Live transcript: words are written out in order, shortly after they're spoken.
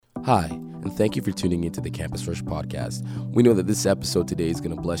Hi, and thank you for tuning into the Campus Rush podcast. We know that this episode today is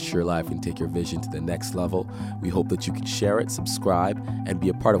going to bless your life and take your vision to the next level. We hope that you can share it, subscribe, and be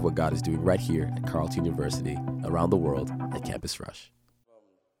a part of what God is doing right here at Carleton University, around the world at Campus Rush.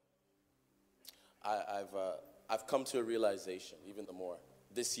 I've come to a realization, even the more,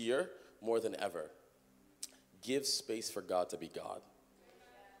 this year, more than ever, give space for God to be God.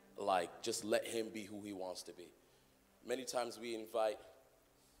 Like, just let him be who he wants to be. Many times we invite,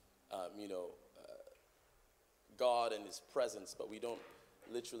 God and his presence, but we don't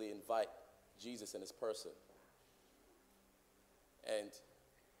literally invite Jesus and his person. And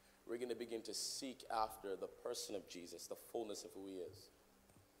we're going to begin to seek after the person of Jesus, the fullness of who he is.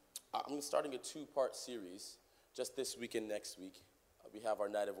 I'm starting a 2-part series just this week and next week. We have our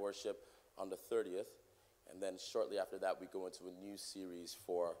night of worship on the 30th, and then shortly after that, we go into a new series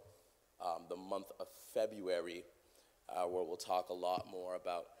for the month of February, where we'll talk a lot more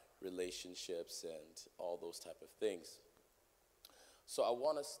about relationships and all those type of things. So I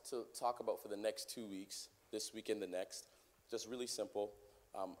want us to talk about for the next 2 weeks, this week and the next, just really simple,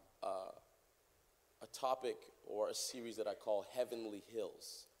 a topic or a series that I call Heavenly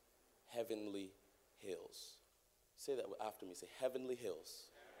Hills. Heavenly Hills. Say that after me. Say Heavenly Hills.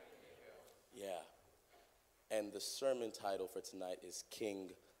 Yeah. And the sermon title for tonight is King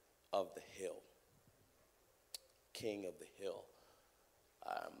of the Hill. King of the Hill.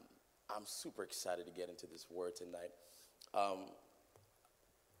 I'm super excited to get into this word tonight.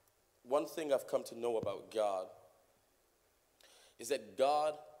 One thing I've come to know about God is that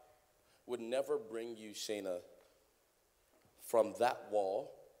God would never bring you, Shayna, from that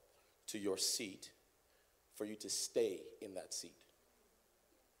wall to your seat for you to stay in that seat.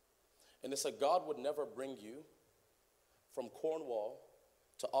 And it's like God would never bring you from Cornwall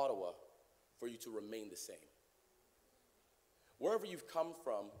to Ottawa for you to remain the same. Wherever you've come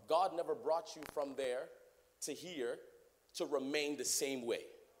from, God never brought you from there to here to remain the same way.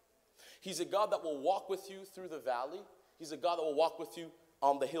 He's a God that will walk with you through the valley. He's a God that will walk with you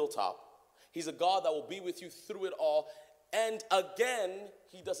on the hilltop. He's a God that will be with you through it all. And again,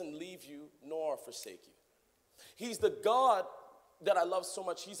 he doesn't leave you nor forsake you. He's the God that I love so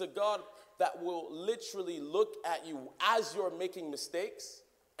much. He's a God that will literally look at you as you're making mistakes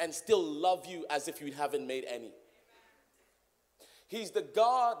and still love you as if you haven't made any. He's the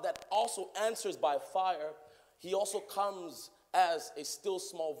God that also answers by fire. He also comes as a still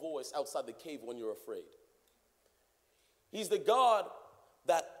small voice outside the cave when you're afraid. He's the God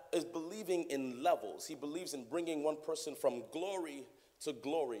that is believing in levels. He believes in bringing one person from glory to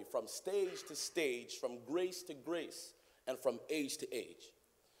glory, from stage to stage, from grace to grace, and from age to age.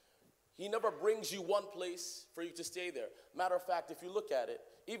 He never brings you one place for you to stay there. Matter of fact, if you look at it,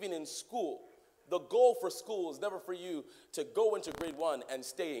 even in school, the goal for school is never for you to go into grade 1 and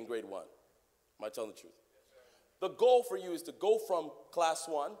stay in grade 1. Am I telling the truth? The goal for you is to go from class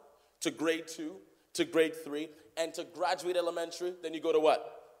 1 to grade 2 to grade 3 and to graduate elementary. Then you go to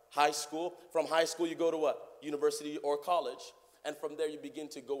what? High school. From high school, you go to what? University or college. And from there, you begin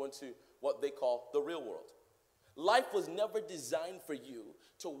to go into what they call the real world. Life was never designed for you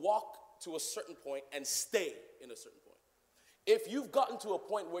to walk to a certain point and stay in a certain point. If you've gotten to a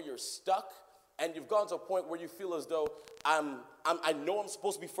point where you're stuck and you've gotten to a point where you feel as though I know I'm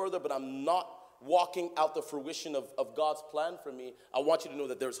supposed to be further, but I'm not walking out the fruition of God's plan for me, I want you to know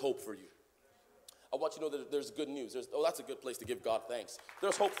that there's hope for you. I want you to know that there's good news. That's a good place to give God thanks.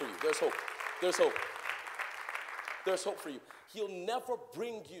 There's hope for you. There's hope. There's hope. There's hope for you. He'll never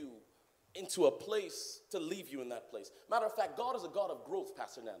bring you into a place to leave you in that place. Matter of fact, God is a God of growth,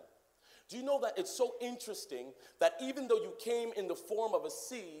 Pastor Nana. Do you know that it's so interesting that even though you came in the form of a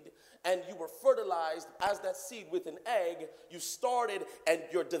seed and you were fertilized as that seed with an egg, you started and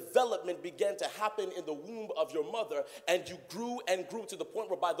your development began to happen in the womb of your mother, and you grew and grew to the point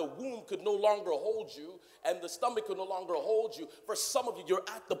whereby the womb could no longer hold you and the stomach could no longer hold you. For some of you, you're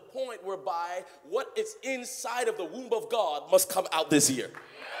at the point whereby what is inside of the womb of God must come out this year.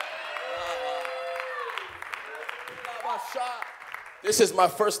 This is my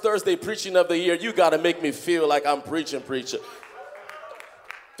first Thursday preaching of the year. You got to make me feel like I'm preaching.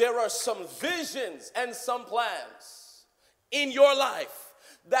 There are some visions and some plans in your life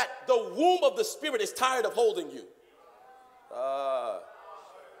that the womb of the Spirit is tired of holding you.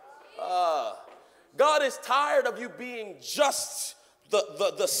 God is tired of you being just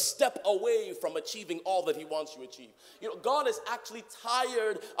the step away from achieving all that he wants you to achieve. You know, God is actually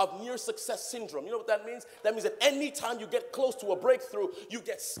tired of near success syndrome. You know what that means? That means that anytime you get close to a breakthrough, you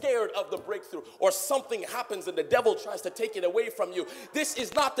get scared of the breakthrough, or something happens and the devil tries to take it away from you. This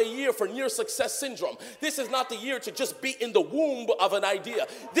is not the year for near success syndrome. This is not the year to just be in the womb of an idea.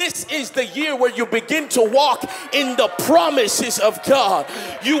 This is the year where you begin to walk in the promises of God.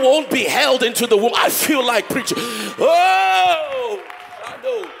 You won't be held into the womb. I feel like preaching. Oh! I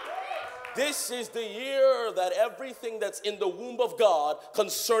know. This is the year that everything that's in the womb of God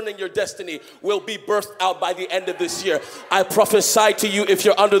concerning your destiny will be birthed out by the end of this year. I prophesy to you, if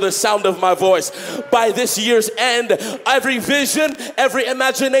you're under the sound of my voice, by this year's end, every vision, every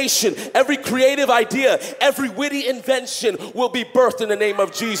imagination, every creative idea, every witty invention will be birthed in the name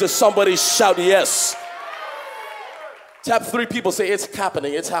of Jesus. Somebody shout yes. Tap 3 people, say it's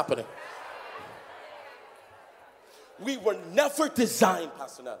happening, it's happening. We were never designed,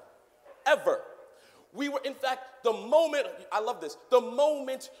 Pastor Nan, ever. We were, in fact, the moment, I love this, the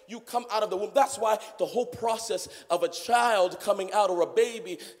moment you come out of the womb, that's why the whole process of a child coming out, or a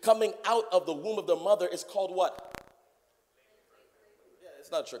baby coming out of the womb of their mother, is called what? Yeah,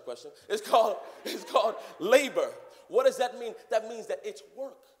 it's not a trick question. It's called labor. What does that mean? That means that it's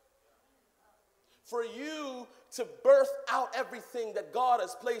work. For you to birth out everything that God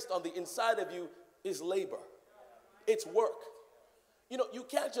has placed on the inside of you is labor. It's work. You know, you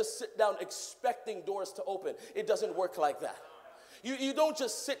can't just sit down expecting doors to open. It doesn't work like that. You don't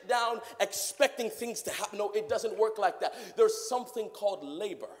just sit down expecting things to happen. No, it doesn't work like that. There's something called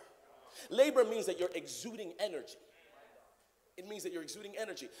labor. Labor means that you're exuding energy. It means that you're exuding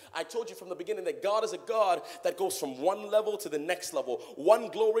energy. I told you from the beginning that God is a God that goes from one level to the next level, one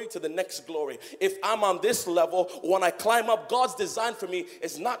glory to the next glory. If I'm on this level, when I climb up, God's design for me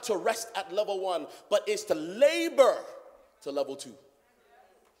is not to rest at level 1, but is to labor to level 2.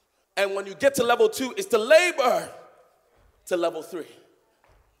 And when you get to level 2, it's to labor to level 3.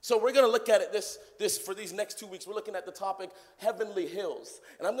 So we're going to look at it this for these next 2 weeks. We're looking at the topic Heavenly Hills.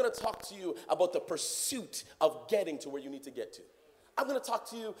 And I'm going to talk to you about the pursuit of getting to where you need to get to. I'm going to talk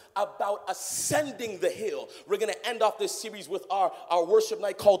to you about ascending the hill. We're going to end off this series with our worship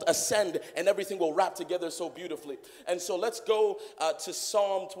night called Ascend, and everything will wrap together so beautifully. And so let's go to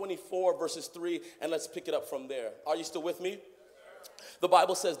Psalm 24 verses 3, and let's pick it up from there. Are you still with me? The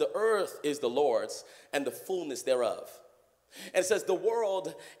Bible says the earth is the Lord's and the fullness thereof. And it says the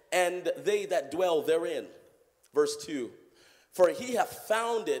world and they that dwell therein. Verse 2. For he hath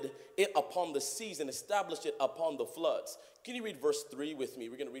founded it upon the seas and established it upon the floods. Can you read verse 3 with me?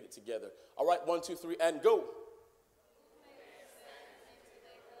 We're going to read it together. All right, 1, 2, 3, and go.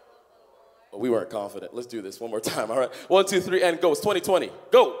 Oh, we weren't confident. Let's do this one more time. All right, 1, 2, 3, and go. It's 2020.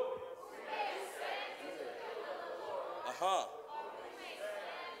 Go.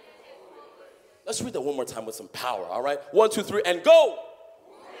 Let's read that one more time with some power, all right? 1, 2, 3, and go.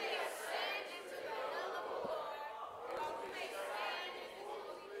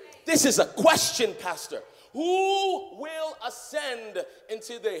 This is a question, Pastor. Who will ascend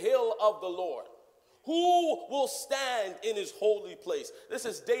into the hill of the Lord? Who will stand in his holy place? This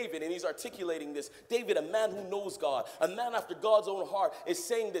is David, and he's articulating this. David, a man who knows God, a man after God's own heart, is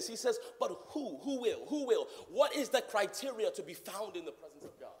saying this. He says, but who will? Who will? What is the criteria to be found in the presence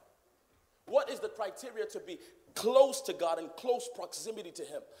of God? What is the criteria to be close to God and close proximity to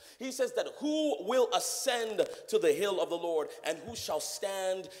him? He says that who will ascend to the hill of the Lord and who shall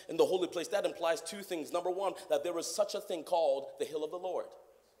stand in the holy place? That implies 2 things. Number 1, that there is such a thing called the hill of the Lord.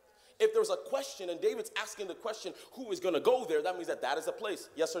 If there's a question and David's asking the question, who is going to go there? That means that that is a place.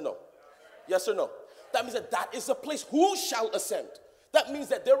 Yes or no? Yes or no? That means that that is a place. Who shall ascend? That means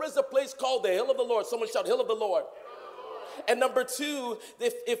that there is a place called the hill of the Lord. Someone shout, hill of the Lord. And number 2,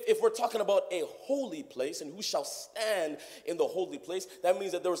 if we're talking about a holy place and who shall stand in the holy place, that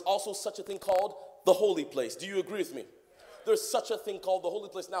means that there is also such a thing called the holy place. Do you agree with me? There's such a thing called the holy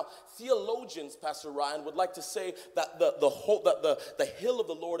place. Now, theologians, Pastor Ryan, would like to say that the hill of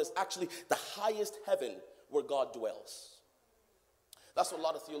the Lord is actually the highest heaven where God dwells. That's what a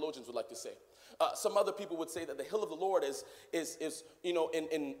lot of theologians would like to say. Some other people would say that the hill of the Lord is you know,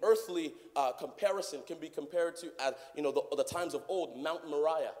 in earthly comparison can be compared to, the times of old, Mount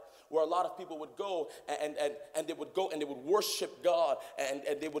Moriah, where a lot of people would go and they would go and they would worship God and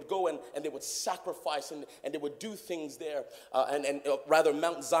they would go and they would sacrifice and they would do things there, rather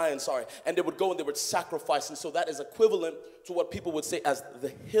Mount Zion, and they would go and they would sacrifice, and so that is equivalent to what people would say as the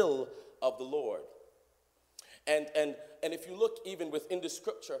hill of the Lord. And if you look even within the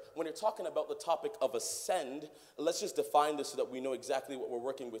scripture, when you're talking about the topic of ascend, let's just define this so that we know exactly what we're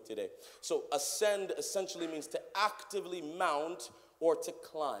working with today. So ascend essentially means to actively mount or to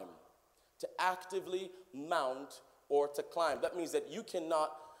climb. To actively mount or to climb. That means that you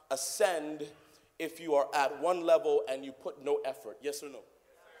cannot ascend if you are at one level and you put no effort. Yes or no?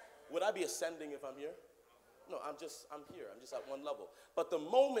 Would I be ascending if I'm here? No, I'm here. I'm just at one level. But the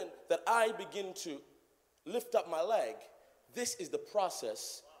moment that I begin to lift up my leg, this is the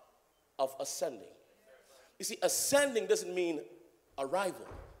process of ascending. You see, ascending doesn't mean arrival.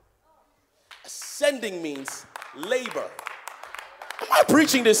 Ascending means labor. Am I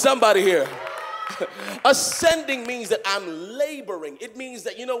preaching to somebody here? Ascending means that I'm laboring. It means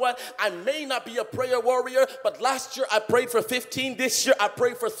that, you know what, I may not be a prayer warrior, but last year I prayed for 15. This year I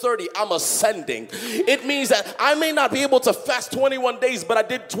prayed for 30. I'm ascending. It means that I may not be able to fast 21 days, but I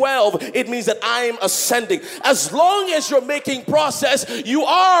did 12. It means that I am ascending. As long as you're making progress, you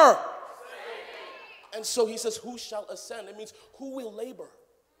are. And so he says, who shall ascend? It means who will labor?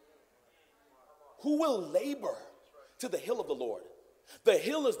 Who will labor to the hill of the Lord? The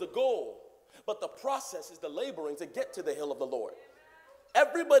hill is the goal. But the process is the laboring to get to the hill of the Lord.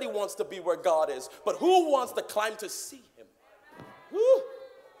 Everybody wants to be where God is, but who wants to climb to see him? Woo.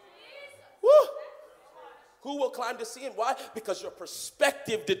 Woo. Who will climb to see him? Why? Because your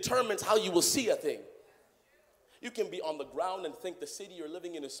perspective determines how you will see a thing. You can be on the ground and think the city you're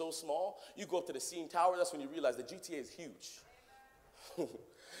living in is so small. You go up to the CN Tower, that's when you realize the GTA is huge.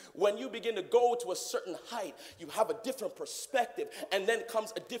 When you begin to go to a certain height, you have a different perspective, and then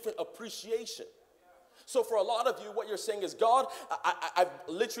comes a different appreciation. So for a lot of you, what you're saying is, God, I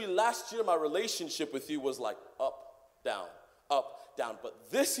literally last year, my relationship with you was like up, down, up, down. But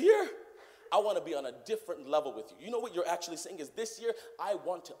this year, I want to be on a different level with you. You know what you're actually saying is, this year, I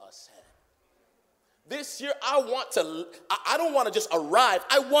want to ascend. This year, I don't want to just arrive.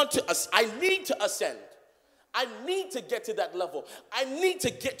 I need to ascend. I need to get to that level. I need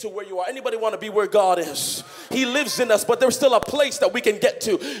to get to where you are. Anybody want to be where God is? He lives in us, but there's still a place that we can get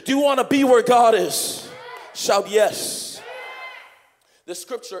to. Do you want to be where God is? Shout yes. The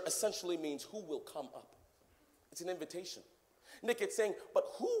scripture essentially means who will come up. It's an invitation. Nick, it's saying, but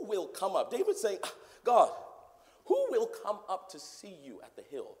who will come up? David's saying, God, who will come up to see you at the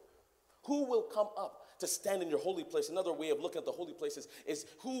hill? Who will come up to stand in your holy place? Another way of looking at the holy places is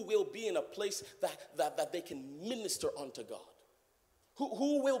who will be in a place that they can minister unto God.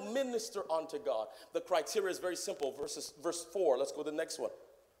 Who will minister unto God? The criteria is very simple. Verse 4. Let's go to the next one.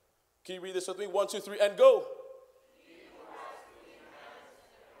 Can you read this with me? 1, 2, 3, and go.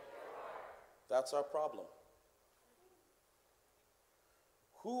 That's our problem.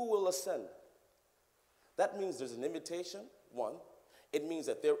 Who will ascend? That means there's an invitation, 1. It means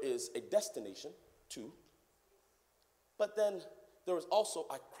that there is a destination, 2. But then there is also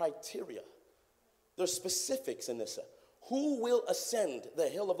a criteria. There's specifics in this. Who will ascend the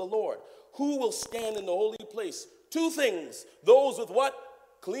hill of the Lord? Who will stand in the holy place? 2 things. Those with what?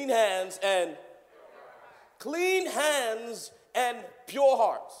 Clean hands and pure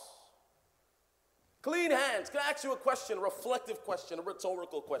hearts. Clean hands. Can I ask you a question, a reflective question, a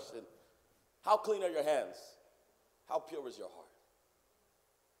rhetorical question? How clean are your hands? How pure is your heart?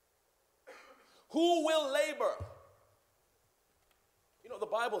 Who will labor? You know, the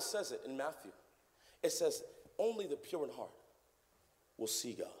Bible says it in Matthew. It says, only the pure in heart will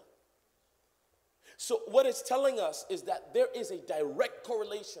see God. So what it's telling us is that there is a direct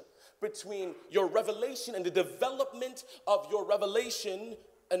correlation between your revelation and the development of your revelation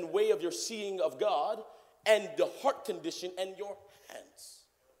and way of your seeing of God and the heart condition and your hands.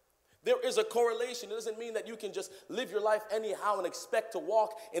 There is a correlation. It doesn't mean that you can just live your life anyhow and expect to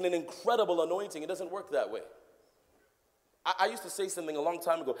walk in an incredible anointing. It doesn't work that way. I used to say something a long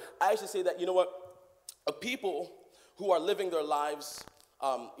time ago. I used to say that, you know what, people who are living their lives,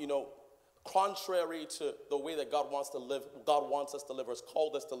 contrary to the way that God wants to live, God wants us to live or has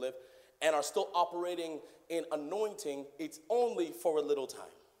called us to live, and are still operating in anointing, it's only for a little time.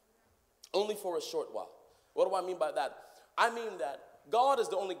 Only for a short while. What do I mean by that? I mean that God is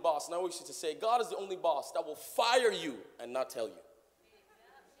the only boss, and I always used to say, God is the only boss that will fire you and not tell you.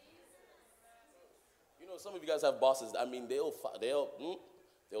 You know, some of you guys have bosses, I mean, they'll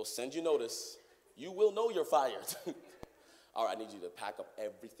send you notice. You will know you're fired. All right, I need you to pack up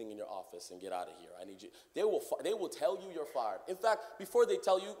everything in your office and get out of here. I need you. They will tell you you're fired. In fact, before they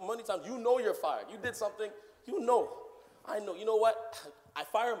tell you, many times you know you're fired. You did something, you know. I know. You know what? I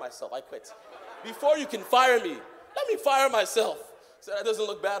fire myself. I quit. Before you can fire me, let me fire myself so that doesn't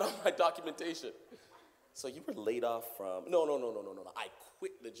look bad on my documentation. So you were laid off from, no. I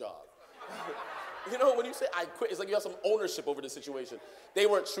quit the job. You know, when you say I quit, it's like you have some ownership over the situation. They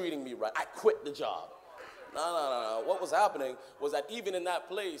weren't treating me right. I quit the job. No. What was happening was that even in that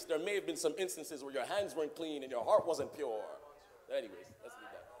place, there may have been some instances where your hands weren't clean and your heart wasn't pure. Anyways, let's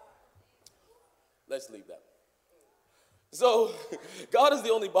leave that. Let's leave that. So, God is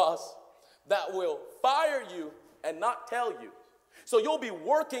the only boss that will fire you and not tell you. So you'll be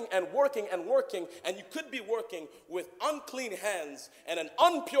working and working and working, and you could be working with unclean hands and an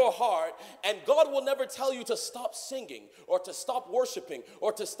impure heart, and God will never tell you to stop singing or to stop worshiping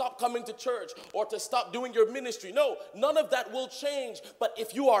or to stop coming to church or to stop doing your ministry. No, none of that will change. But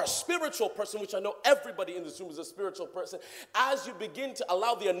if you are a spiritual person, which I know everybody in this room is a spiritual person, as you begin to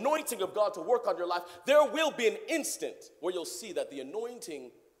allow the anointing of God to work on your life, there will be an instant where you'll see that the anointing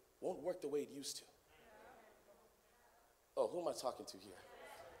won't work the way it used to. Oh, who am I talking to here?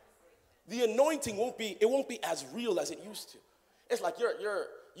 The anointing won't be as real as it used to. It's like you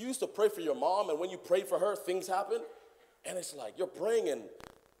used to pray for your mom, and when you pray for her, things happen. And it's like you're praying and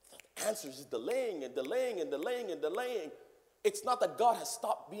the answers is delaying and delaying and delaying and delaying. It's not that God has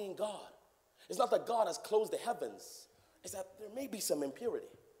stopped being God. It's not that God has closed the heavens. It's that there may be some impurity.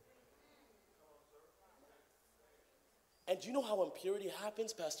 And do you know how impurity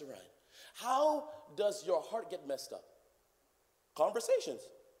happens, Pastor Ryan? How does your heart get messed up? Conversations.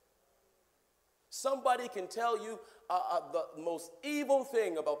 Somebody can tell you the most evil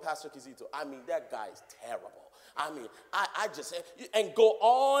thing about Pastor Kizito. I mean, that guy is terrible. I mean, I just, and go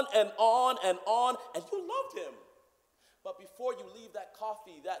on and on and on, and you loved him. But before you leave that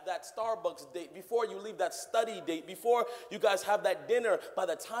coffee, that Starbucks date, before you leave that study date, before you guys have that dinner, by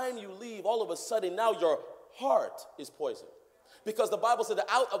the time you leave, all of a sudden now your heart is poisoned. Because the Bible said that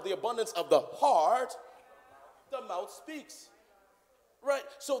out of the abundance of the heart, the mouth speaks. Right?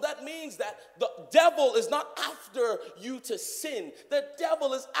 So that means that the devil is not after you to sin. The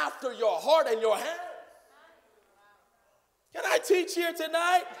devil is after your heart and your hand. Can I teach here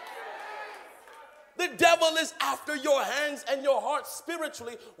tonight? The devil is after your hands and your heart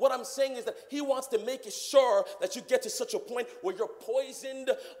spiritually. What I'm saying is that he wants to make it sure that you get to such a point where you're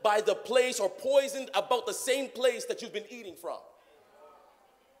poisoned by the place or poisoned about the same place that you've been eating from.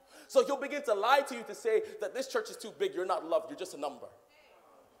 So he'll begin to lie to you to say that this church is too big, you're not loved, you're just a number.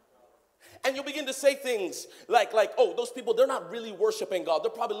 And you'll begin to say things like, oh, those people, they're not really worshiping God.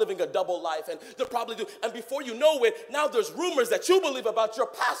 They're probably living a double life, and they're probably do. And before you know it, now there's rumors that you believe about your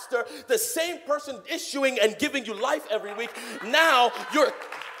pastor, the same person issuing and giving you life every week. Now you're,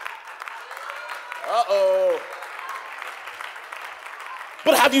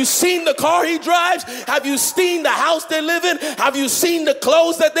 But have you seen the car he drives? Have you seen the house they live in? Have you seen the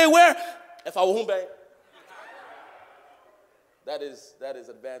clothes that they wear? If I were Humbe, that is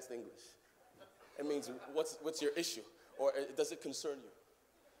advanced English. It means, what's your issue? Or does it concern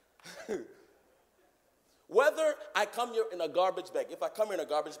you? Whether I come here in a garbage bag, if I come here in a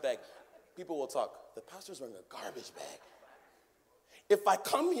garbage bag, people will talk. The pastor's wearing a garbage bag. If I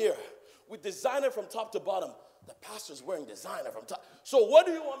come here with designer from top to bottom, the pastor's wearing designer from top. So what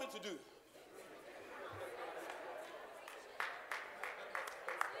do you want me to do?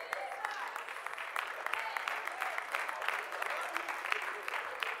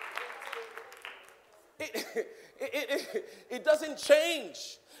 It doesn't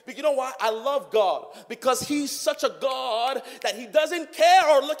change. But you know why? I love God. Because he's such a God that he doesn't care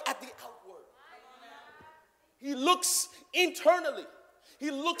or look at the outward. He looks internally.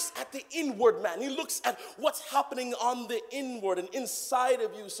 He looks at the inward man. He looks at what's happening on the inward and inside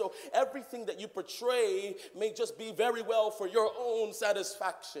of you. So everything that you portray may just be very well for your own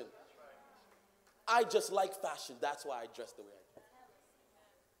satisfaction. I just like fashion. That's why I dress the way I do.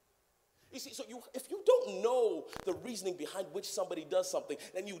 You see, so if you don't know the reasoning behind which somebody does something,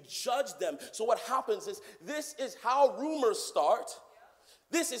 then you judge them. So what happens is, this is how rumors start.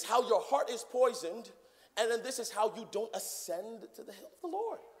 This is how your heart is poisoned. And then this is how you don't ascend to the hill of the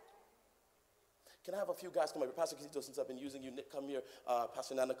Lord. Can I have a few guys come over? Pastor Kizito, since I've been using you, Nick, come here.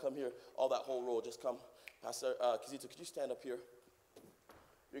 Pastor Nana, come here. All that whole row, just come. Pastor Kizito, could you stand up here?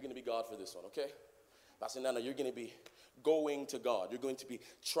 You're going to be God for this one, okay? Pastor Nana, you're going to be going to God. You're going to be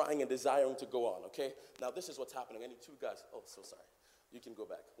trying and desiring to go on, okay? Now, this is what's happening. I need two guys. Oh, so sorry. You can go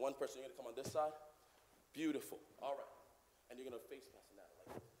back. One person, you're going to come on this side. Beautiful. All right. And you're going to face Pastor Nana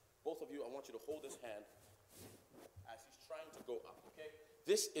like this. Both of you, I want you to hold his hand as he's trying to go up, okay?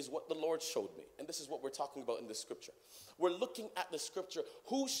 This is what the Lord showed me, and this is what we're talking about in the scripture. We're looking at the scripture.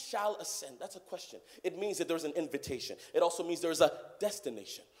 Who shall ascend? That's a question. It means that there's an invitation. It also means there's a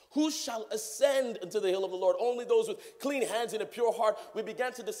destination. Who shall ascend into the hill of the Lord? Only those with clean hands and a pure heart. We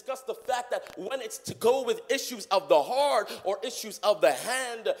began to discuss the fact that when it's to go with issues of the heart or issues of the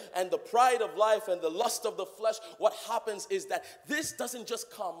hand and the pride of life and the lust of the flesh, what happens is that this doesn't just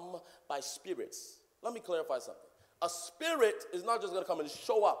come by spirits. Let me clarify something. A spirit is not just going to come and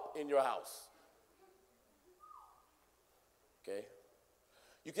show up in your house. Okay?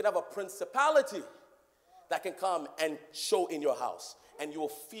 You can have a principality that can come and show in your house. And you'll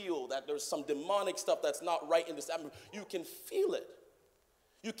feel that there's some demonic stuff that's not right in this atmosphere. You can feel it.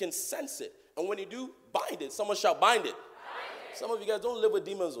 You can sense it. And when you do, bind it. Someone shout, bind it. Some of you guys don't live with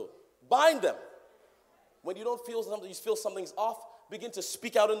demons, though. Bind them. When you don't feel something, you feel something's off, begin to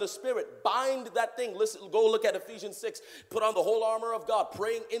speak out in the spirit. Bind that thing. Listen, go look at Ephesians 6. Put on the whole armor of God,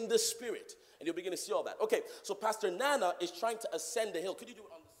 praying in the spirit. And you'll begin to see all that. Okay, so Pastor Nana is trying to ascend the hill. Could you do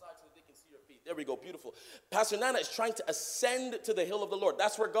it on the side so that they can see your feet? There we go, beautiful. Pastor Nana is trying to ascend to the hill of the Lord.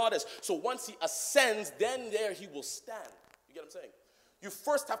 That's where God is. So once he ascends, then there he will stand. You get what I'm saying? You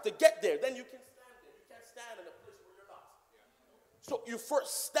first have to get there, then you can stand there. You can't stand in a place where you're not. So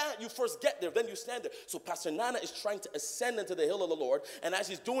you first get there, then you stand there. So Pastor Nana is trying to ascend into the hill of the Lord, and as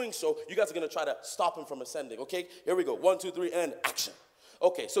he's doing so, you guys are going to try to stop him from ascending, okay? Here we go. 1, 2, 3, and action.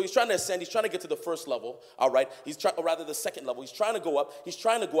 Okay, so he's trying to ascend. He's trying to get to the first level, all right? Or rather the second level. He's trying to go up.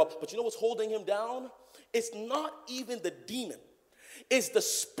 But you know what's holding him down? It's not even the demon. It's the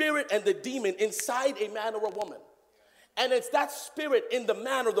spirit and the demon inside a man or a woman. And it's that spirit in the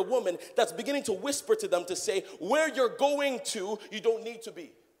man or the woman that's beginning to whisper to them to say, where you're going to, you don't need to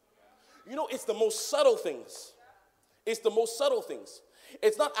be. You know, it's the most subtle things. It's the most subtle things.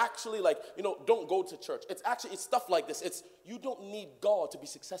 It's not actually like, don't go to church. It's stuff like this. It's, you don't need God to be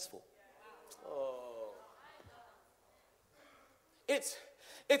successful. Oh. It's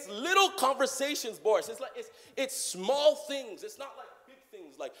little conversations, boys. It's small things. It's not like big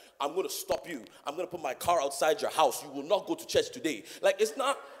things like, I'm going to stop you. I'm going to put my car outside your house. You will not go to church today. Like, it's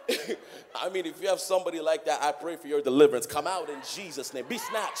not. I mean, if you have somebody like that, I pray for your deliverance. Come out in Jesus' name. Be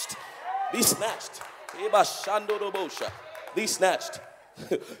snatched. Be snatched. Be snatched.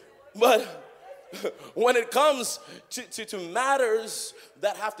 But when it comes to matters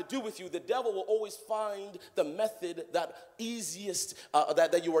that have to do with you, the devil will always find the method that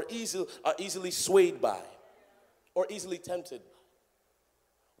that you are easily swayed by or easily tempted.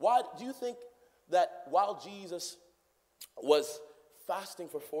 Why do you think that while Jesus was fasting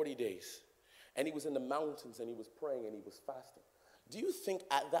for 40 days and he was in the mountains and he was praying and he was fasting, do you think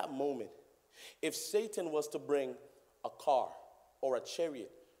at that moment, if Satan was to bring a car or a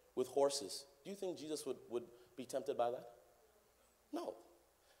chariot with horses, do you think Jesus would be tempted by that? No.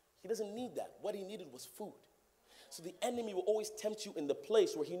 He doesn't need that. What he needed was food. So the enemy will always tempt you in the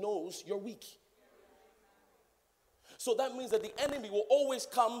place where he knows you're weak. So that means that the enemy will always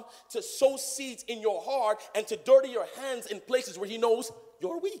come to sow seeds in your heart and to dirty your hands in places where he knows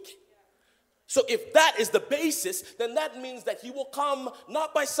you're weak. So if that is the basis, then that means that he will come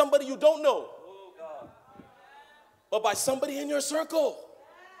not by somebody you don't know, but by somebody in your circle.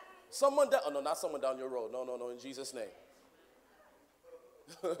 Someone down, oh no, not someone down your road. No, in Jesus' name.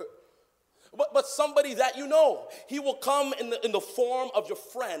 But somebody that you know. He will come in the form of your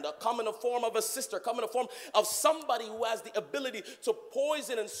friend, or come in the form of a sister, come in the form of somebody who has the ability to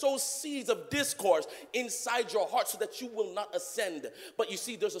poison and sow seeds of discourse inside your heart so that you will not ascend. But you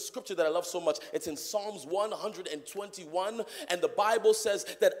see, there's a scripture that I love so much. It's in Psalms 121, and the Bible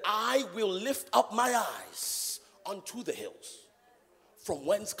says that I will lift up my eyes unto the hills, from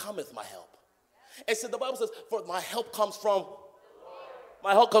whence cometh my help. And so the Bible says, for my help comes from,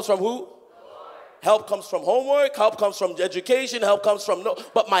 my help comes from who? Help comes from homework, help comes from education, help comes from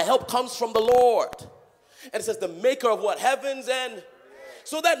but my help comes from the Lord. And it says the maker of what? Heavens and.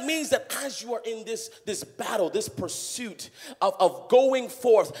 So that means that as you are in this battle, this pursuit of going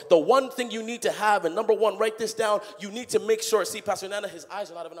forth, the one thing you need to have, and number one, write this down, you need to make sure, see, Pastor Nana, his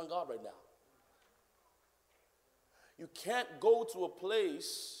eyes are not even on God right now. You can't go to a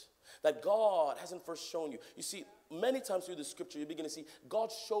place that God hasn't first shown you. You see, many times through the scripture, you begin to see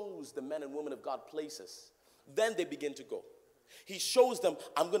God shows the men and women of God places. Then they begin to go. He shows them,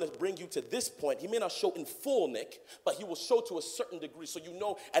 I'm going to bring you to this point. He may not show in full, Nick, but he will show to a certain degree. So you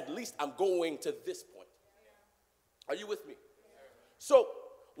know, at least I'm going to this point. Are you with me? So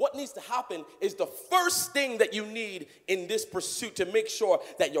what needs to happen is the first thing that you need in this pursuit to make sure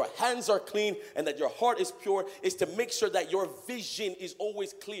that your hands are clean and that your heart is pure is to make sure that your vision is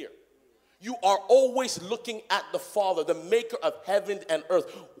always clear. You are always looking at the Father, the maker of heaven and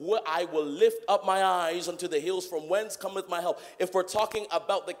earth. Where I will lift up my eyes unto the hills, from whence cometh my help. If we're talking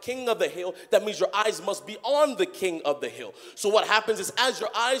about the king of the hill, that means your eyes must be on the king of the hill. So what happens is, as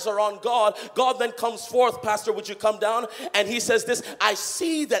your eyes are on God, God then comes forth. Pastor, would you come down? And he says this, I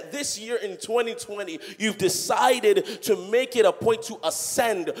see that this year in 2020, you've decided to make it a point to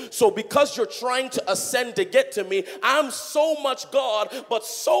ascend. So because you're trying to ascend to get to me, I'm so much God, but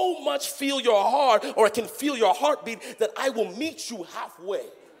so much feel your heart, or I can feel your heartbeat, that I will meet you halfway.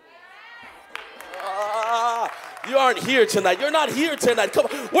 You aren't here tonight. You're not here tonight. Come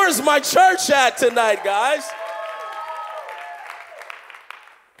on. Where's my church at tonight, guys?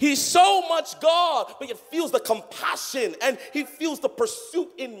 He's so much God, but he feels the compassion and he feels the pursuit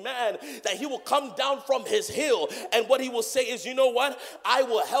in man that he will come down from his hill. And what he will say is, you know what? I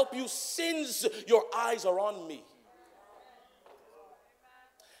will help you since your eyes are on me.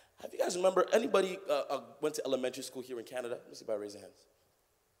 Have you guys remember, anybody went to elementary school here in Canada? Let me see if I raise your hands.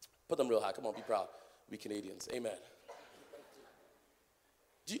 Put them real high. Come on, be proud. We Canadians. Amen.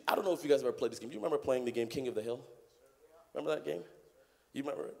 I don't know if you guys ever played this game. Do you remember playing the game King of the Hill? Remember that game? You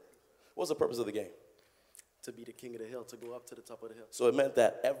remember it? What was the purpose of the game? To be the king of the hill, to go up to the top of the hill. So it meant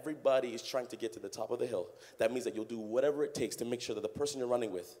that everybody is trying to get to the top of the hill. That means that you'll do whatever it takes to make sure that the person you're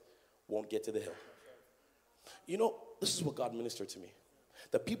running with won't get to the hill. You know, this is what God ministered to me.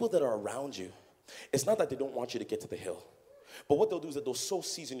 The people that are around you, it's not that they don't want you to get to the hill. But what they'll do is that they'll sow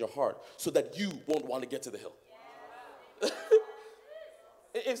seeds in your heart so that you won't want to get to the hill.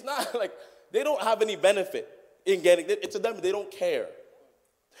 It's not like they don't have any benefit in getting it. To them, they don't care.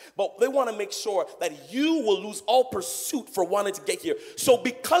 But they want to make sure that you will lose all pursuit for wanting to get here. So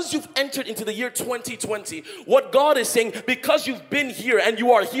because you've entered into the year 2020, what God is saying, because you've been here and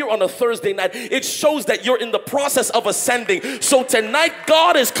you are here on a Thursday night, it shows that you're in the process of ascending. So tonight,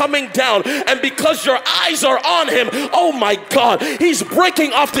 God is coming down, and because your eyes are on him, oh my God, he's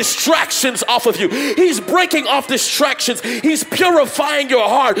breaking off distractions off of you. He's breaking off distractions. He's purifying your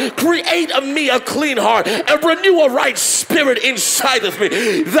heart. Create in me a clean heart and renew a right spirit inside of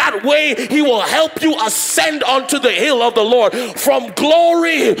me. That way he will help you ascend onto the hill of the Lord, from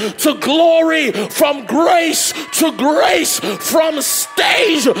glory to glory, from grace to grace, from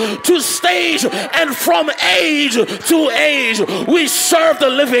stage to stage, and from age to age. We serve the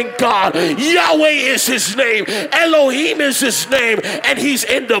living God. Yahweh is his name. Elohim is his name. And he's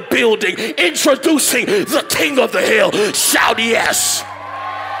in the building, introducing the King of the Hill. Shout yes.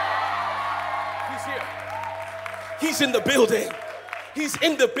 He's here. He's in the building. He's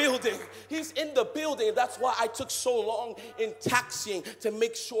in the building. He's in the building. That's why I took so long in taxiing to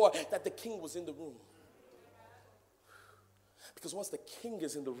make sure that the king was in the room. Because once the king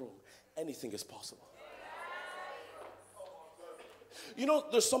is in the room, anything is possible. You know,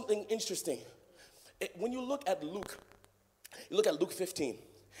 there's something interesting. When you look at Luke 15,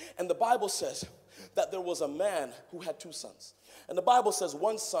 and the Bible says that there was a man who had two sons. And the Bible says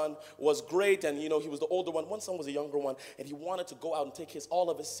one son was great, and he was the older one. One son was a younger one, and he wanted to go out and take all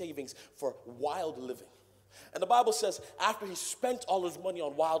of his savings for wild living. And the Bible says after he spent all his money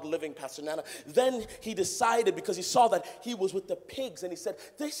on wild living, Pastor Nana, then he decided, because he saw that he was with the pigs, and he said,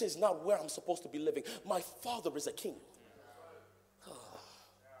 this is not where I'm supposed to be living. My father is a king.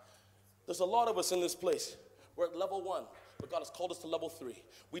 There's a lot of us in this place. We're at level 1. But God has called us to level 3.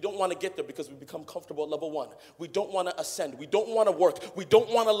 We don't want to get there because we become comfortable at level 1. We don't want to ascend. We don't want to work. We don't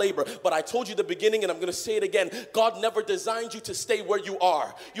want to labor. But I told you at the beginning, and I'm going to say it again, God never designed you to stay where you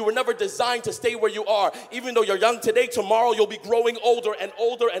are. You were never designed to stay where you are. Even though you're young today, tomorrow you'll be growing older and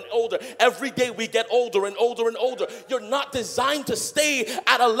older and older. Every day we get older and older and older. You're not designed to stay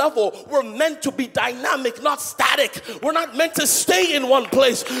at a level. We're meant to be dynamic, not static. We're not meant to stay in one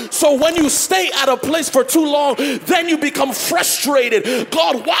place. So when you stay at a place for too long, then you become frustrated.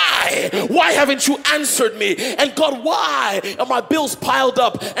 God, why haven't you answered me? And God, why are my bills piled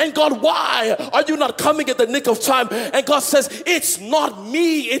up? And God, why are you not coming at the nick of time? And God says, it's not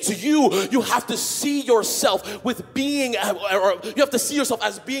me, it's you. You have to see yourself with being, or you have to see yourself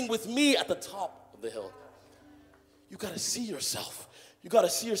as being with me at the top of the hill. You got to see yourself. You got to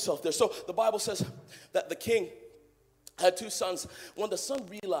see yourself there. So the Bible says that the king had two sons. When the son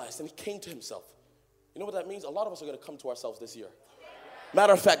realized and he came to himself, you know what that means? A lot of us are going to come to ourselves this year.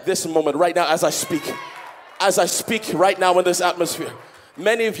 Matter of fact, this moment right now as I speak right now in this atmosphere,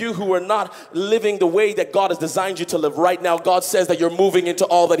 many of you who are not living the way that God has designed you to live right now, God says that you're moving into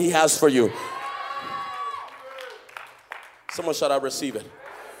all that he has for you. Someone shout, I receive it.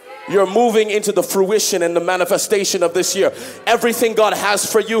 You're moving into the fruition and the manifestation of this year. Everything God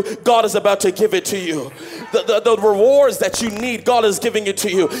has for you, God is about to give it to you. The rewards that you need, God is giving it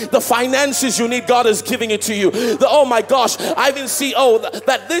to you. The finances you need, God is giving it to you. Oh my gosh, I even see,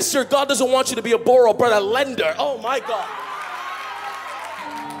 that this year God doesn't want you to be a borrower but a lender. Oh my God.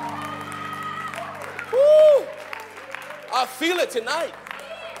 Woo. I feel it tonight.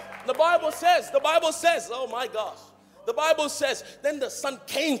 The Bible says, oh my gosh. The Bible says, then the son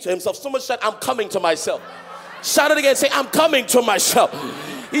came to himself. Someone said, I'm coming to myself. Shout it again, say, I'm coming to myself.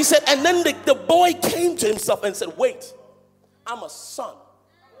 He said, and then the boy came to himself and said, wait, I'm a son.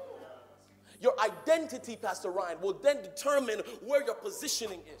 Your identity, Pastor Ryan, will then determine where your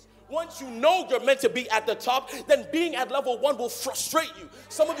positioning is. Once you know you're meant to be at the top, then being at level 1 will frustrate you.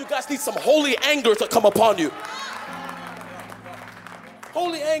 Some of you guys need some holy anger to come upon you.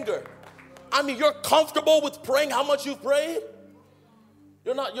 Holy anger. I mean, you're comfortable with praying how much you've prayed?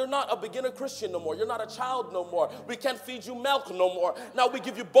 You're not a beginner Christian no more. You're not a child no more. We can't feed you milk no more. Now we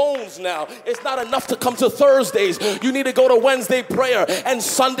give you bones now. It's not enough to come to Thursdays. You need to go to Wednesday prayer and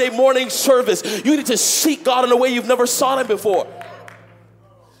Sunday morning service. You need to seek God in a way you've never sought Him before.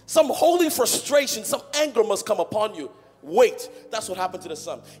 Some holy frustration, some anger must come upon you. Wait. That's what happened to the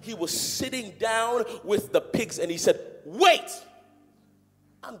son. He was sitting down with the pigs and he said, wait.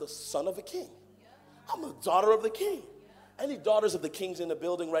 I'm the son of a king. I'm a daughter of the king. Any daughters of the kings in the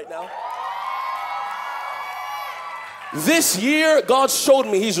building right now? This year, God showed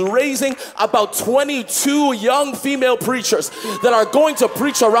me He's raising about 22 young female preachers that are going to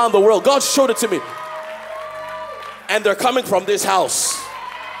preach around the world. God showed it to me. And they're coming from this house.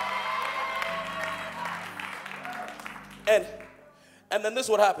 And then this is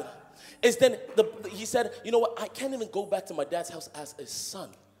what happened. Is then he said, you know what? I can't even go back to my dad's house as a son.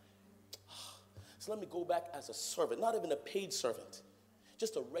 So let me go back as a servant, not even a paid servant,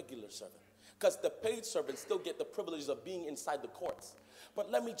 just a regular servant. Because the paid servants still get the privileges of being inside the courts.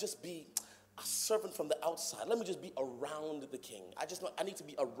 But let me just be a servant from the outside. Let me just be around the king. I need to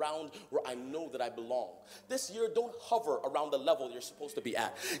be around where I know that I belong. This year, don't hover around the level you're supposed to be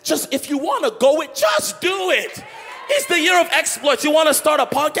at. Just, if you want to go it, just do it. It's the year of exploits. You want to start a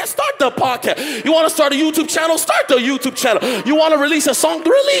podcast? Start the podcast. You want to start a YouTube channel? Start the YouTube channel. You want to release a song?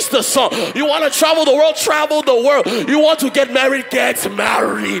 Release the song. You want to travel the world? Travel the world. You want to get married? Get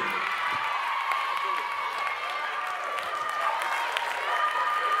married.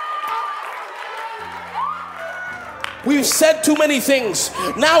 We've said too many things.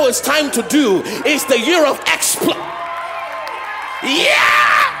 Now it's time to do. It's the year of exploit.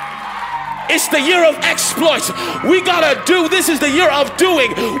 Yeah! It's the year of exploits. We gotta do. This is the year of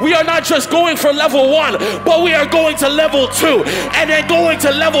doing. We are not just going for level 1, but we are going to level 2 and then going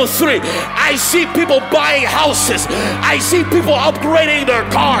to level 3. I see people buying houses. I see people upgrading their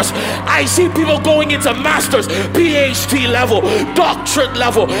cars. I see people going into masters, PhD level, doctorate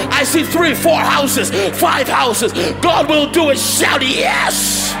level. I see 3, 4 houses, 5 houses. God will do it. Shout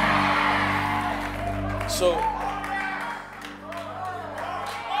yes. So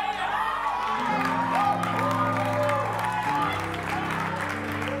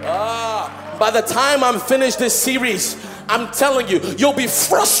by the time I'm finished this series, I'm telling you, you'll be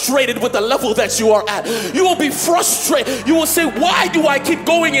frustrated with the level that you are at. You will be frustrated. You will say, why do I keep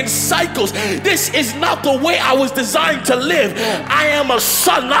going in cycles? This is not the way I was designed to live. I am a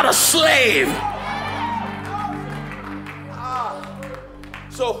son, not a slave.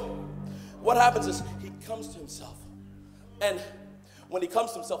 So what happens is he comes to himself. And when he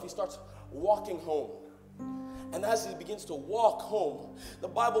comes to himself, he starts walking home. And as he begins to walk home, the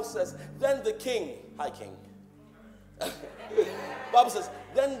Bible says, then the king, hi king. Bible says,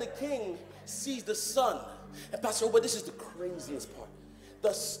 then the king sees the son. And Pastor, but this is the craziest part.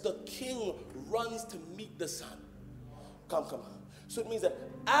 The king runs to meet the son. Come. So it means that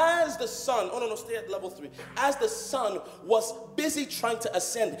as the son, stay at level 3. As the son was busy trying to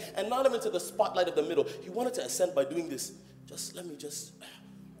ascend and not even to the spotlight of the middle, he wanted to ascend by doing this. Let me just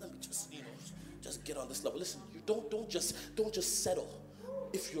get on this level. Listen, you don't just settle.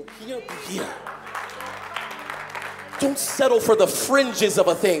 If you're here, be here. Don't settle for the fringes of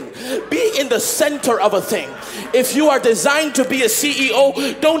a thing. Be in the center of a thing. If you are designed to be a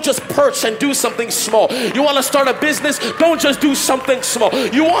CEO, don't just perch and do something small. You want to start a business, don't just do something small.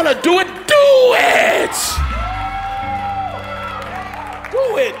 You want to do it, do it.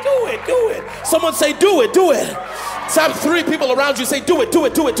 Do it. Someone say, do it. Tap 3 people around you, say, do it.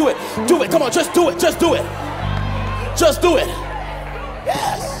 Come on, just do it. Just do it.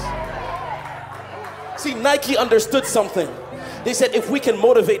 Yes. See, Nike understood something. They said, if we can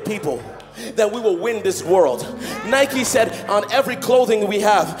motivate people, then we will win this world. Nike said, on every clothing we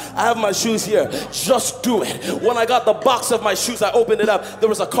have, I have my shoes here, just do it. When I got the box of my shoes, I opened it up, there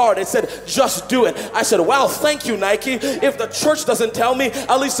was a card that said, just do it. I said, wow, thank you, Nike. If the church doesn't tell me,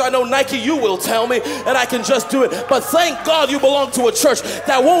 at least I know, Nike, you will tell me, and I can just do it. But thank God you belong to a church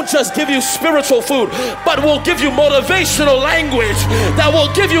that won't just give you spiritual food, but will give you motivational language.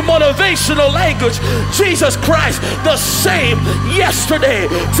 Jesus Christ, the same yesterday,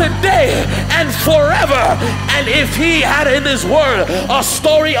 today, and forever. And if he had in his word a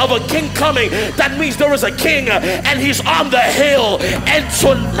story of a king coming, that means there is a king and he's on the hill. And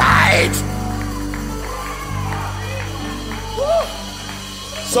tonight,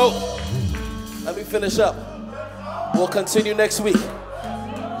 so let me finish up. We'll continue next week.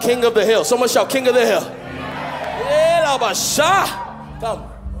 King of the hill. Someone shout, King of the hill. Come.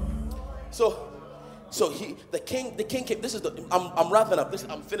 So the king came. This is I'm wrapping up.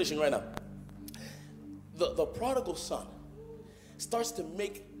 I'm finishing right now. The prodigal son starts to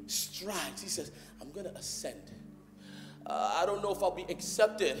make strides. He says, I'm going to ascend. I don't know if I'll be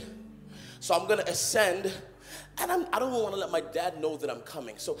accepted, so I'm going to ascend. And I don't want to let my dad know that I'm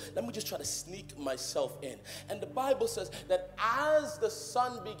coming. So let me just try to sneak myself in. And the Bible says that as the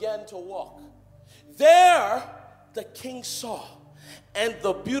son began to walk, there the king saw. And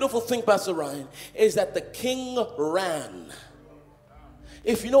the beautiful thing, Pastor Ryan, is that the king ran.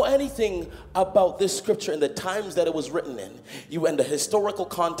 If you know anything about this scripture and the times that it was written in, you and the historical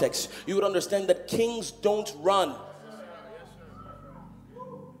context, you would understand that kings don't run.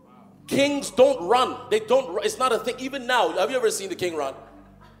 Kings don't run. They don't. It's not a thing. Even now, have you ever seen the king run?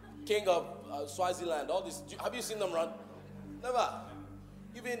 King of Swaziland. All these. Have you seen them run? Never.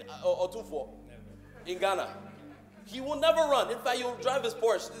 Even Otunfo in Ghana. He will never run. In fact, he will drive his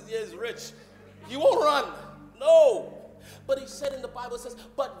Porsche. He is rich. He won't run. No. But he said in the Bible, it says,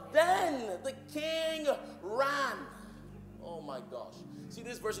 but then the king ran. Oh my gosh. See,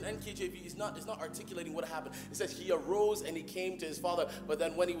 this version, NKJV, it's not articulating what happened. It says he arose and he came to his father, but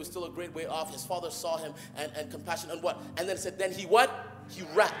then when he was still a great way off, his father saw him and compassion and what? And then it said, then he what? He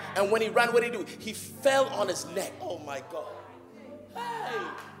ran. And when he ran, what did he do? He fell on his neck. Oh my God. Hey.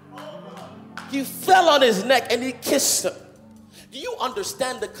 He fell on his neck and he kissed him. Do you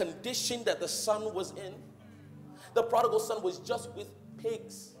understand the condition that the son was in? The prodigal son was just with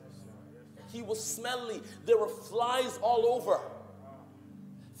pigs. He was smelly. There were flies all over.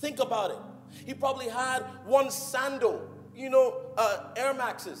 Think about it. He probably had one sandal, Air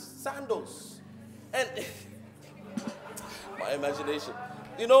Maxes, sandals. And my imagination,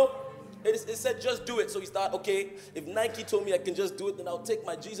 it said just do it. So he started, okay, if Nike told me I can just do it, then I'll take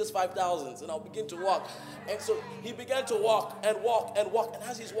my Jesus 5000s and I'll begin to walk. And so he began to walk and walk and walk. And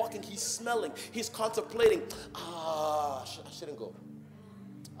as he's walking, he's smelling, he's contemplating. I shouldn't go.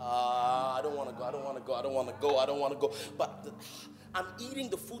 I don't want to go. But I'm eating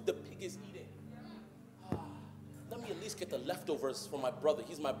the food the pig is eating. Let me at least get the leftovers from my brother.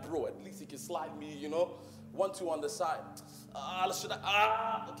 He's my bro. At least he can slide me, 1-2 on the side.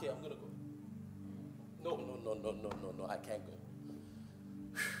 Okay, I'm going to go. No, I can't go.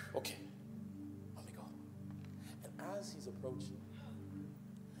 Okay, let me go. And as he's approaching,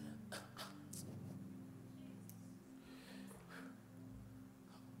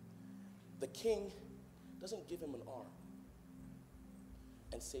 the king doesn't give him an arm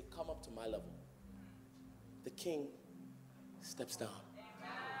and say, come up to my level. The king steps down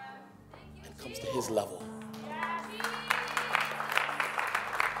and comes to his level.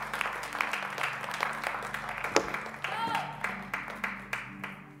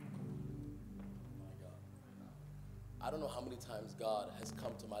 I don't know how many times God has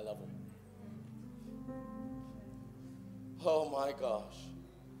come to my level. Oh my gosh.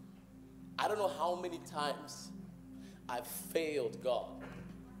 I don't know how many times I've failed God.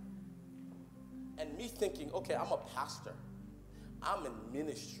 And me thinking, okay, I'm a pastor. I'm in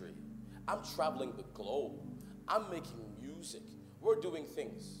ministry. I'm traveling the globe. I'm making music. We're doing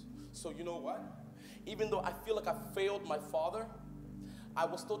things. So you know what? Even though I feel like I failed my father, I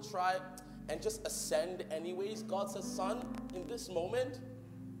will still try and just ascend anyways. God says, son, in this moment,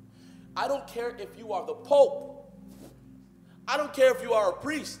 I don't care if you are the Pope. I don't care if you are a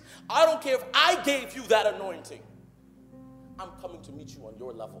priest. I don't care if I gave you that anointing. I'm coming to meet you on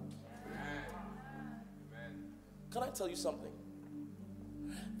your level. Can I tell you something?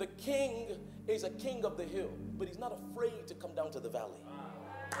 The king is a king of the hill, but he's not afraid to come down to the valley.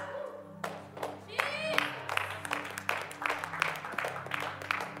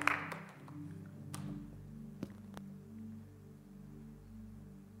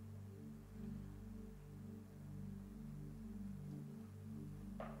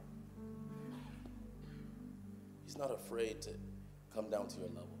 He's not afraid to come down to your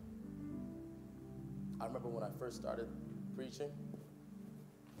level. I remember when I first started preaching,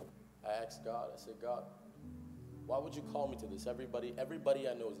 I asked God, I said, God, why would you call me to this? Everybody I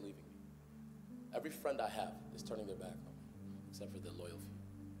know is leaving me. Every friend I have is turning their back on me, except for the loyal few.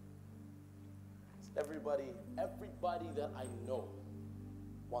 Everybody that I know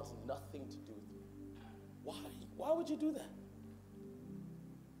wants nothing to do with me. Why? Why would you do that?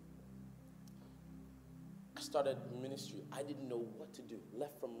 I started ministry. I didn't know what to do,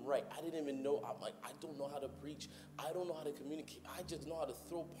 left from right. I didn't even know. I'm like, I don't know how to preach. I don't know how to communicate. I just know how to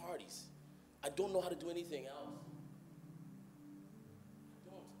throw parties. I don't know how to do anything else.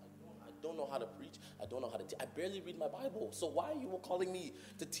 don't know how to preach. I don't know how to I barely read my Bible. So why are you calling me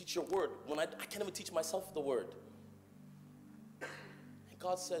to teach your word when I can't even teach myself the word? And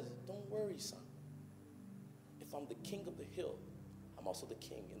God said, don't worry, son. If I'm the king of the hill, I'm also the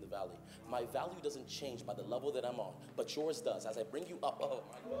king in the valley. My value doesn't change by the level that I'm on, but yours does. As I bring you up, oh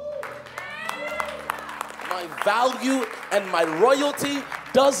my God. My value and my royalty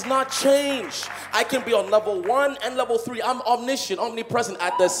does not change. I can be on level 1 and level 3. I'm omniscient, omnipresent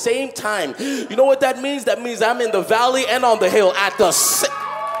at the same time. You know what that means? That means I'm in the valley and on the hill at the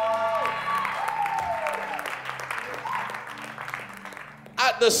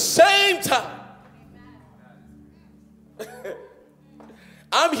same time.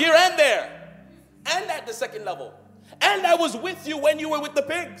 I'm here and there, and at the second level. And I was with you when you were with the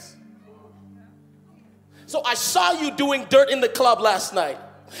pigs. So I saw you doing dirt in the club last night.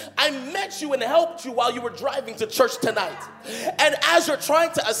 I met you and helped you while you were driving to church tonight. And as you're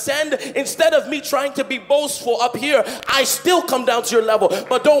trying to ascend, instead of me trying to be boastful up here, I still come down to your level.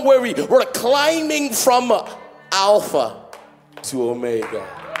 But don't worry, we're climbing from Alpha to Omega.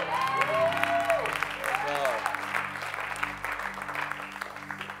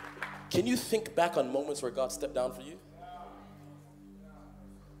 Can you think back on moments where God stepped down for you?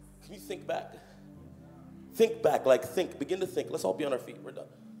 Can you think back? Think back, begin to think. Let's all be on our feet, we're done.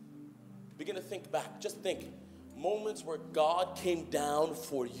 Begin to think back, just think. Moments where God came down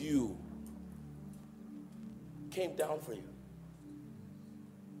for you. Came down for you.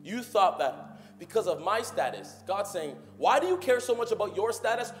 You thought that because of my status, God's saying, why do you care so much about your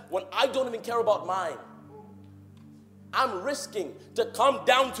status when I don't even care about mine? I'm risking to come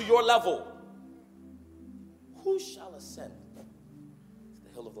down to your level. Who shall ascend to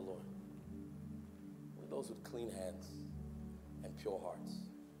the hill of the Lord? Those with clean hands and pure hearts.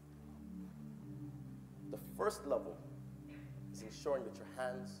 The first level is ensuring that your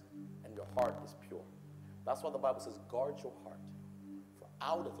hands and your heart is pure. That's why the Bible says, guard your heart, for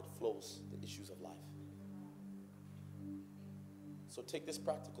out of it flows the issues of life. So take this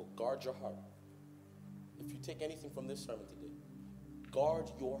practical, guard your heart. If you take anything from this sermon today,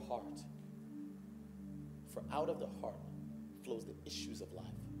 guard your heart, for out of the heart flows the issues of life.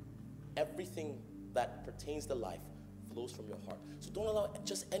 Everything that pertains to life flows from your heart. So don't allow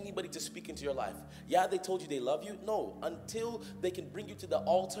just anybody to speak into your life. Yeah, they told you they love you. No, until they can bring you to the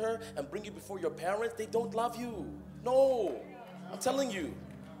altar and bring you before your parents, they don't love you. No, I'm telling you.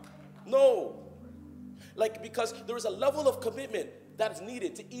 No. Because there is a level of commitment that is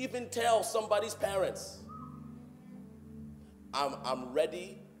needed to even tell somebody's parents, I'm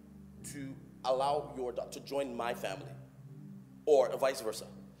ready to allow your daughter to join my family, or vice versa.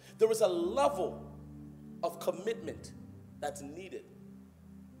 There is a level of commitment that's needed.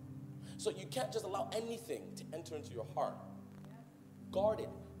 So you can't just allow anything to enter into your heart. Guard it.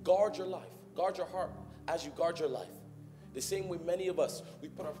 Guard your life. Guard your heart as you guard your life. The same way many of us, we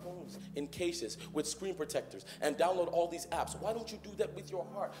put our phones in cases with screen protectors and download all these apps. Why don't you do that with your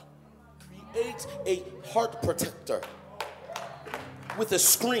heart? Create a heart protector with a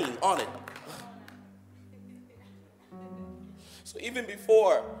screen on it. So even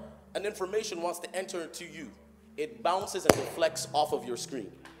before an information wants to enter to you, it bounces and deflects off of your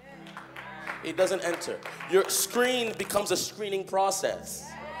screen. It doesn't enter. Your screen becomes a screening process,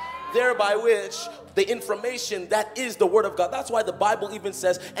 thereby which the information that is the word of God. That's why the Bible even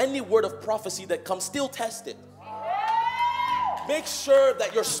says any word of prophecy that comes, still test it. Make sure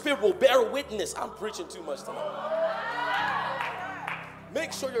that your spirit will bear witness. I'm preaching too much tonight.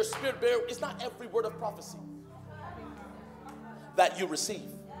 Make sure your spirit it's not every word of prophecy that you receive.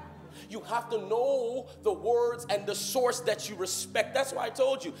 You have to know the words and the source that you respect. That's why I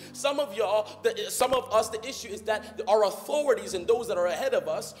told you, some of us, the issue is that our authorities and those that are ahead of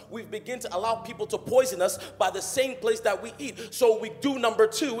us, we've begun to allow people to poison us by the same place that we eat. So we do number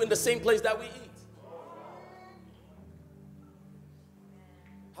 2 in the same place that we eat.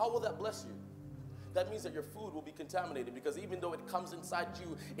 How will that bless you? That means that your food will be contaminated, because even though it comes inside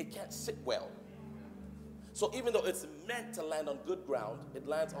you, it can't sit well. So even though it's meant to land on good ground, it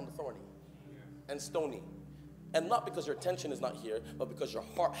lands on the thorny and stony. And not because your attention is not here, but because your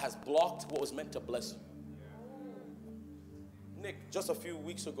heart has blocked what was meant to bless you. Nick, just a few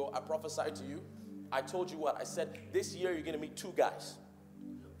weeks ago, I prophesied to you. I told you what? I said, this year you're going to meet 2 guys.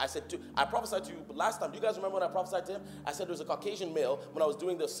 I prophesied to you, but last time, do you guys remember when I prophesied to him? I said there was a Caucasian male when I was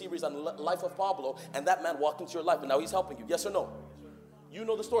doing the series on the life of Pablo, and that man walked into your life, and now he's helping you. Yes or no? You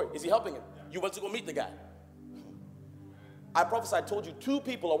know the story. Is he helping him? You went to go meet the guy. I prophesied, told you 2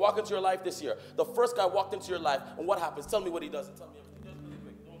 people are walking into your life this year. The first guy walked into your life, and what happens? Tell me what he does, and tell me everything. Just really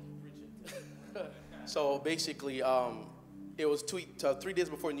quick, don't preach it. So basically, It was 3 days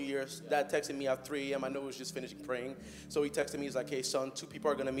before New Year's. Dad texted me at 3 a.m. I know he was just finishing praying. So he texted me. He's like, hey, son, 2 people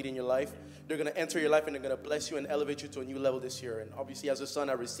are going to meet in your life. They're going to enter your life and they're going to bless you and elevate you to a new level this year. And obviously, as a son,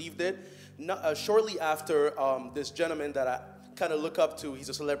 I received it. Shortly after, this gentleman that I kind of look up to, he's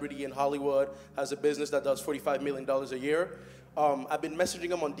a celebrity in Hollywood, has a business that does $45 million a year. I've been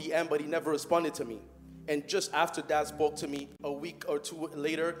messaging him on DM, but he never responded to me. And just after Dad spoke to me, a week or 2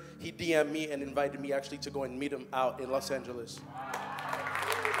 later, he DM'd me and invited me actually to go and meet him out in Los Angeles.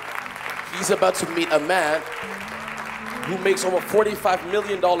 He's about to meet a man who makes over $45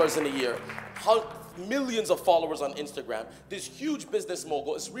 million in a year, millions of followers on Instagram. This huge business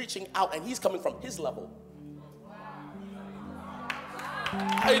mogul is reaching out, and he's coming from his level.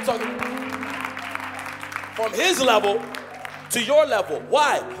 How are you talking? From his level to your level.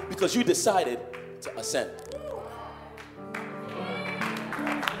 Why? Because you decided to ascend.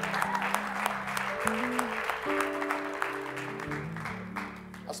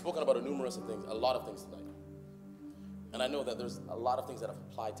 I've spoken about a lot of things tonight. And I know that there's a lot of things that have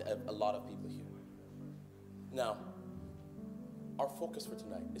applied to a lot of people here. Now, our focus for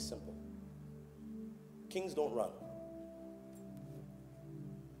tonight is simple. Kings don't run.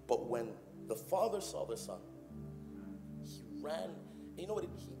 But when the father saw the son, he ran. You know what?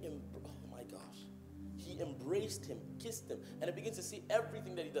 Oh my gosh. He embraced him, kissed him, and it begins to see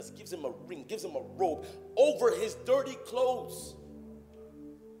everything that he does. Gives him a ring, gives him a robe over his dirty clothes.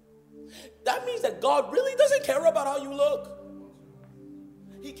 That means that God really doesn't care about how you look.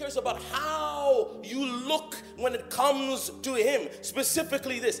 He cares about how you look when it comes to him.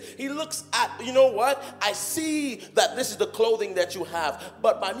 Specifically this. He looks at, you know what? I see that this is the clothing that you have.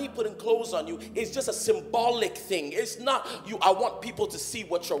 But by me putting clothes on you, it's just a symbolic thing. It's not I want people to see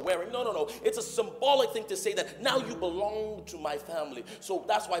what you're wearing. No. It's a symbolic thing to say that now you belong to my family. So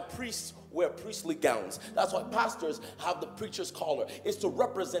that's why priests wear priestly gowns. That's why pastors have the preacher's collar. It's to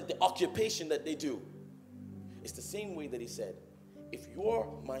represent the occupation that they do. It's the same way that he said, if you're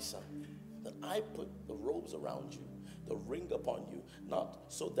my son, then I put the robes around you, the ring upon you, not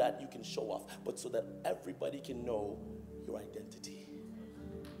so that you can show off, but so that everybody can know your identity.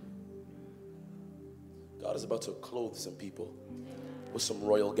 God is about to clothe some people with some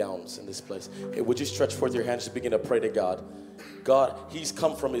royal gowns in this place. Hey, would you stretch forth your hands to begin to pray to God? God, he's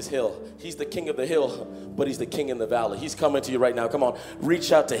come from his hill. He's the king of the hill, but he's the king in the valley. He's coming to you right now. Come on,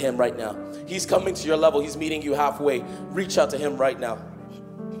 reach out to him right now. He's coming to your level. He's meeting you halfway. Reach out to him right now.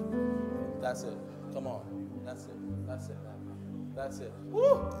 That's it. Come on. That's it. That's it, man. That's it.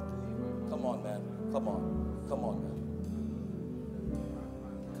 Woo! Come on, man. Come on. Come on, man.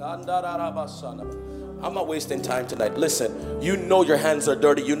 I'm not wasting time tonight. Listen, you know your hands are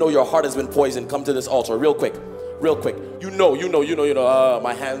dirty. You know your heart has been poisoned. Come to this altar real quick. Real quick. You know,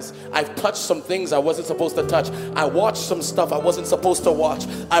 my hands. I've touched some things I wasn't supposed to touch. I watched some stuff I wasn't supposed to watch.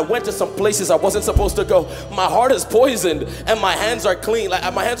 I went to some places I wasn't supposed to go. My heart is poisoned and my hands are clean. Like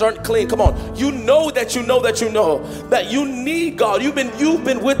my hands aren't clean. Come on. You know that you need God. You've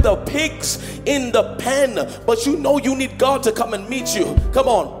been with the pigs in the pen, but you know you need God to come and meet you. Come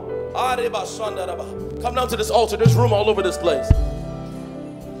on. Come down to this altar. There's room all over this place.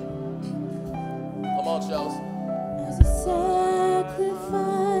 Come on, Charles. Sacrifice.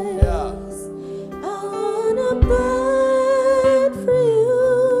 Yeah. I wanna burn for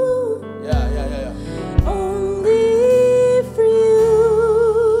you. Yeah. Only for you.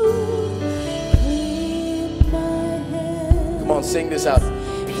 Clean my hands. Come on, sing this out.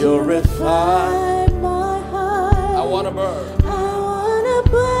 Purify my heart. I wanna burn. I wanna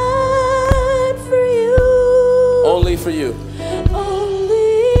burn for you. Only for you.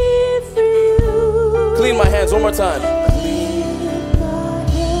 Only for you. Clean my hands one more time.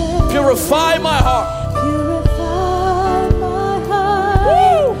 Purify my heart. Purify my heart.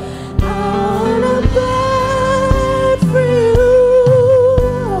 Woo! I wanna burn for you.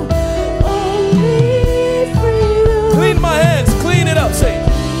 Only for you. Clean my hands. Clean it up. Say.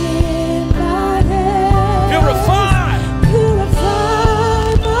 Clean my hands. Purify.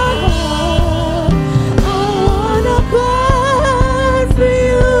 Purify my heart. I wanna burn for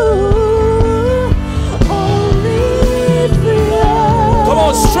you. Only for you. Come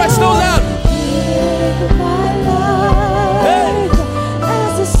on, stretch those out. Give my life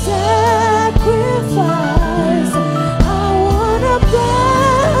as a sacrifice. I wanna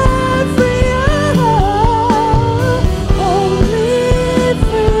burn for you. Only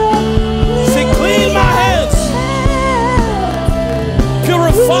for you. Say, clean my hands.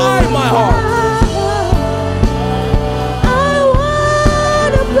 Purify my heart.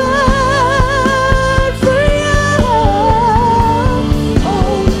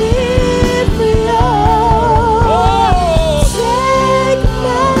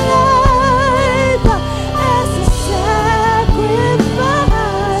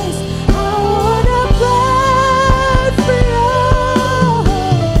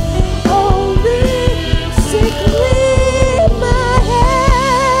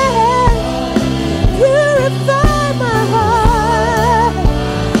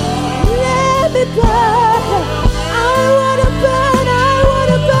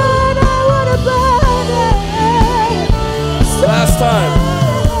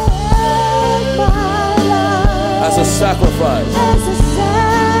 sacrifice. As a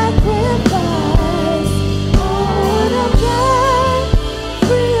sacrifice, I wanna burn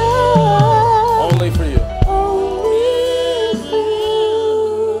for you. Only for you. Only for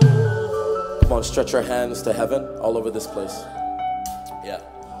you. Come on, stretch your hands to heaven all over this place. Yeah.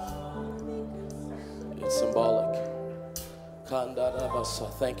 It's symbolic. Kandarabasa.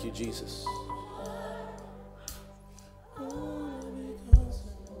 Thank you, Jesus.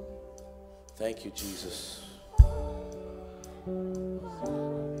 Thank you, Jesus.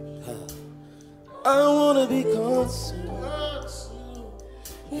 I want to be consumed.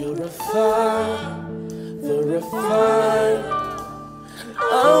 You're refined, the refined.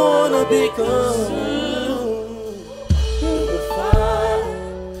 I want to be consumed. You're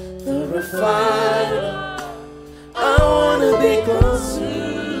refined, the refined. I want to be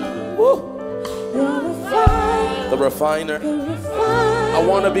consumed. Woo. You're refined, The refiner. you're refined. I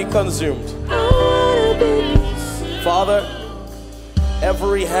want to be consumed. I wanna be Father,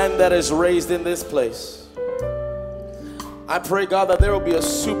 every hand that is raised in this place, I pray, God, that there will be a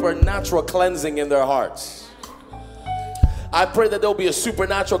supernatural cleansing in their hearts. I pray that there will be a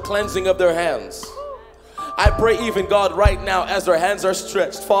supernatural cleansing of their hands. I pray even, God, right now as their hands are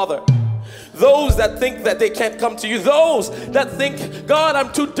stretched, Father, those that think that they can't come to you, those that think, God,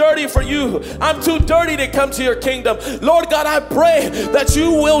 I'm too dirty for you, I'm too dirty to come to your kingdom, Lord God, I pray that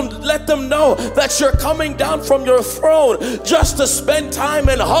you will let them know that you're coming down from your throne just to spend time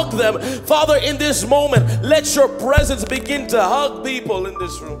and hug them. Father, in this moment, let your presence begin to hug people in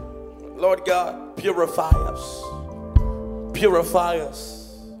this room. Lord God, purify us. Purify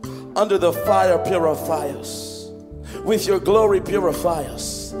us. Under the fire, purify us. With your glory, purify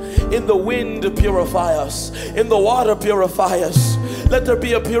us. In the wind, purify us. In the water, purify us. Let there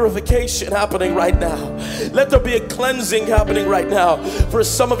be a purification happening right now. Let there be a cleansing happening right now. For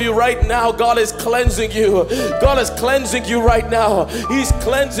some of you right now, God is cleansing you. God is cleansing you right now. He's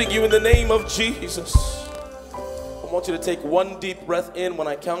cleansing you in the name of Jesus. I want you to take one deep breath in when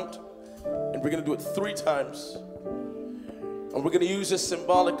I count. And we're going to do it 3 times. And we're going to use this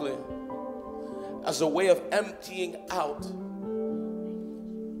symbolically as a way of emptying out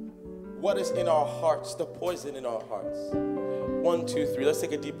what is in our hearts, the poison in our hearts. 1, 2, 3. Let's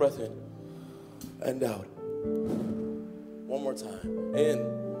take a deep breath in and out. One more time. In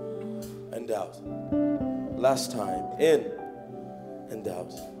and out. Last time. In and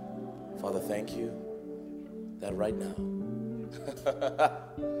out. Father, thank you that right now.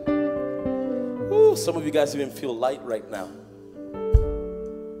 Ooh, some of you guys even feel light right now.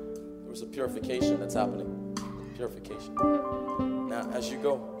 There's a purification that's happening. Purification. Now, as you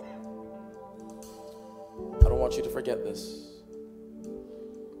go, I don't want you to forget this.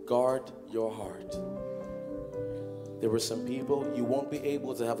 Guard your heart. There were some people you won't be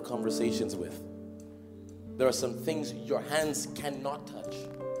able to have conversations with. There are some things your hands cannot touch.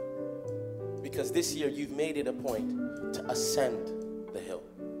 Because this year you've made it a point to ascend the hill.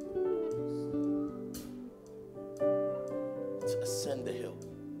 To ascend the hill.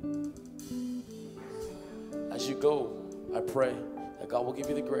 As you go, I pray that God will give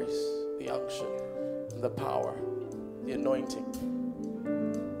you the grace, the unction, and the power, the anointing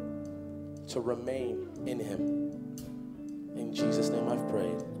to remain in Him. In Jesus' name I've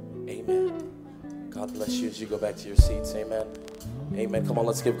prayed. Amen. God bless you as you go back to your seats. Amen. Amen. Come on,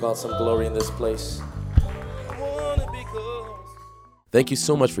 let's give God some glory in this place. Thank you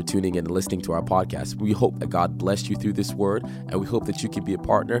so much for tuning in and listening to our podcast. We hope that God blessed you through this word, and we hope that you can be a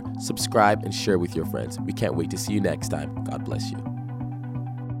partner, subscribe, and share with your friends. We can't wait to see you next time. God bless you.